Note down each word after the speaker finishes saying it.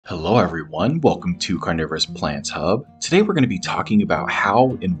Hello everyone, welcome to Carnivorous Plants Hub. Today we're going to be talking about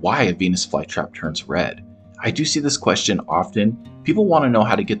how and why a Venus flytrap turns red. I do see this question often. People want to know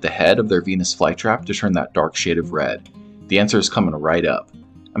how to get the head of their Venus flytrap to turn that dark shade of red. The answer is coming right up.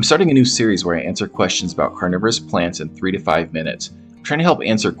 I'm starting a new series where I answer questions about carnivorous plants in 3 to 5 minutes. I'm trying to help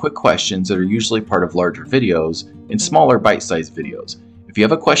answer quick questions that are usually part of larger videos in smaller bite-sized videos. If you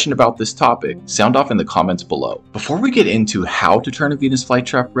have a question about this topic, sound off in the comments below. Before we get into how to turn a Venus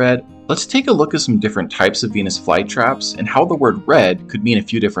flytrap red, let's take a look at some different types of Venus flytraps and how the word red could mean a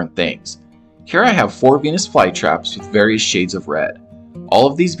few different things. Here I have 4 Venus flytraps with various shades of red. All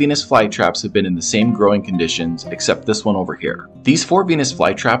of these Venus flytraps have been in the same growing conditions except this one over here. These 4 Venus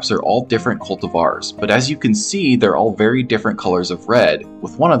flytraps are all different cultivars, but as you can see, they're all very different colors of red,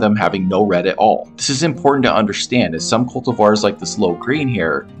 with one of them having no red at all. This is important to understand as some cultivars like this low green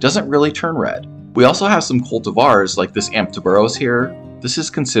here doesn't really turn red. We also have some cultivars like this Carnivorous here. This is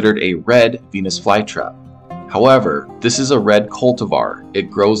considered a red Venus flytrap. However, this is a red cultivar.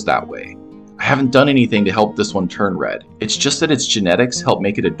 It grows that way. I haven't done anything to help this one turn red. It's just that its genetics help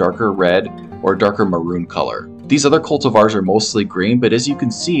make it a darker red or a darker maroon color. These other cultivars are mostly green, but as you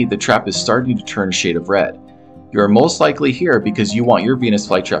can see, the trap is starting to turn a shade of red. You are most likely here because you want your Venus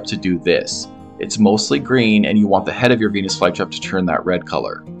flytrap to do this. It's mostly green and you want the head of your Venus flytrap to turn that red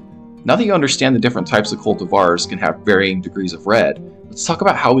color. Now that you understand the different types of cultivars can have varying degrees of red, let's talk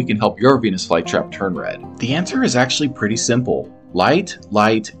about how we can help your Venus flytrap turn red. The answer is actually pretty simple. Light,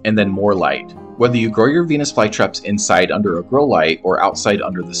 light, and then more light. Whether you grow your Venus flytraps inside under a grow light or outside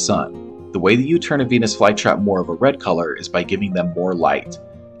under the sun, the way that you turn a Venus flytrap more of a red color is by giving them more light.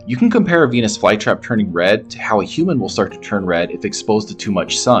 You can compare a Venus flytrap turning red to how a human will start to turn red if exposed to too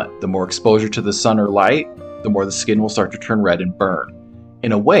much sun. The more exposure to the sun or light, the more the skin will start to turn red and burn.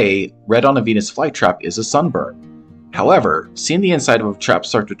 In a way, red on a Venus flytrap is a sunburn. However, seeing the inside of a trap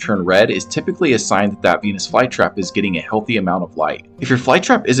start to turn red is typically a sign that that Venus flytrap is getting a healthy amount of light. If your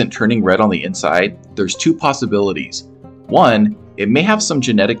flytrap isn't turning red on the inside, there's 2 possibilities. One, it may have some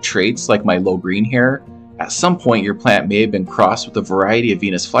genetic traits like my low green here. At some point your plant may have been crossed with a variety of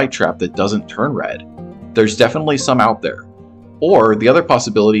Venus flytrap that doesn't turn red. There's definitely some out there. Or the other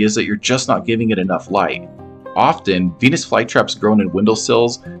possibility is that you're just not giving it enough light. Often, Venus flytraps grown in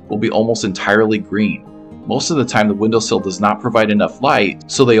windowsills will be almost entirely green. Most of the time the windowsill does not provide enough light,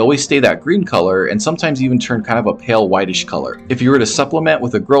 so they always stay that green color and sometimes even turn kind of a pale whitish color. If you were to supplement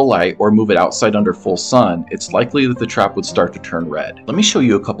with a grow light or move it outside under full sun, it's likely that the trap would start to turn red. Let me show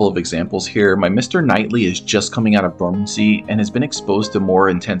you a couple of examples here. My Mr. Nightly is just coming out of dormancy and has been exposed to more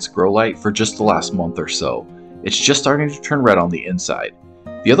intense grow light for just the last month or so. It's just starting to turn red on the inside.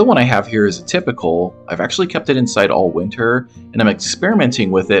 The other one I have here is a typical. I've actually kept it inside all winter and I'm experimenting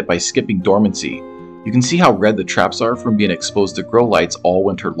with it by skipping dormancy. You can see how red the traps are from being exposed to grow lights all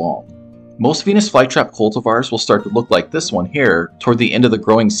winter long. Most Venus flytrap cultivars will start to look like this one here toward the end of the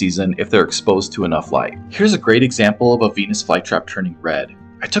growing season if they're exposed to enough light. Here's a great example of a Venus flytrap turning red.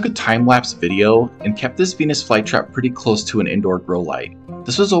 I took a time-lapse video and kept this Venus flytrap pretty close to an indoor grow light.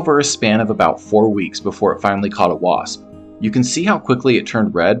 This was over a span of about 4 weeks before it finally caught a wasp. You can see how quickly it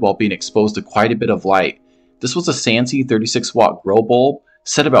turned red while being exposed to quite a bit of light. This was a Sansi 36-watt grow bulb,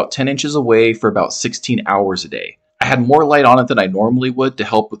 set about 10 inches away for about 16 hours a day. I had more light on it than I normally would to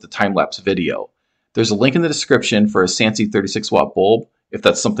help with the time-lapse video. There's a link in the description for a Sansi 36-watt bulb if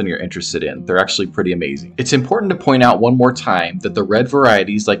that's something you're interested in. They're actually pretty amazing. It's important to point out one more time that the red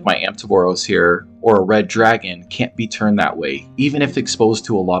varieties like my Carnivorous here or a red dragon can't be turned that way, even if exposed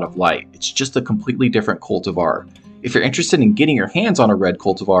to a lot of light. It's just a completely different cultivar. If you're interested in getting your hands on a red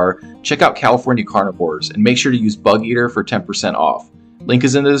cultivar, check out California Carnivores and make sure to use Bug Eater for 10% off. Link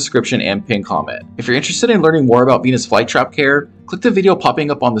is in the description and pinned comment. If you're interested in learning more about Venus flytrap care, click the video popping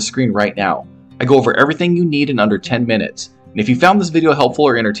up on the screen right now. I go over everything you need in under 10 minutes. And if you found this video helpful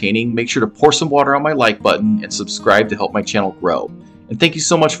or entertaining, make sure to pour some water on my like button and subscribe to help my channel grow. And thank you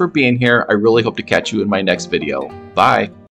so much for being here. I really hope to catch you in my next video. Bye!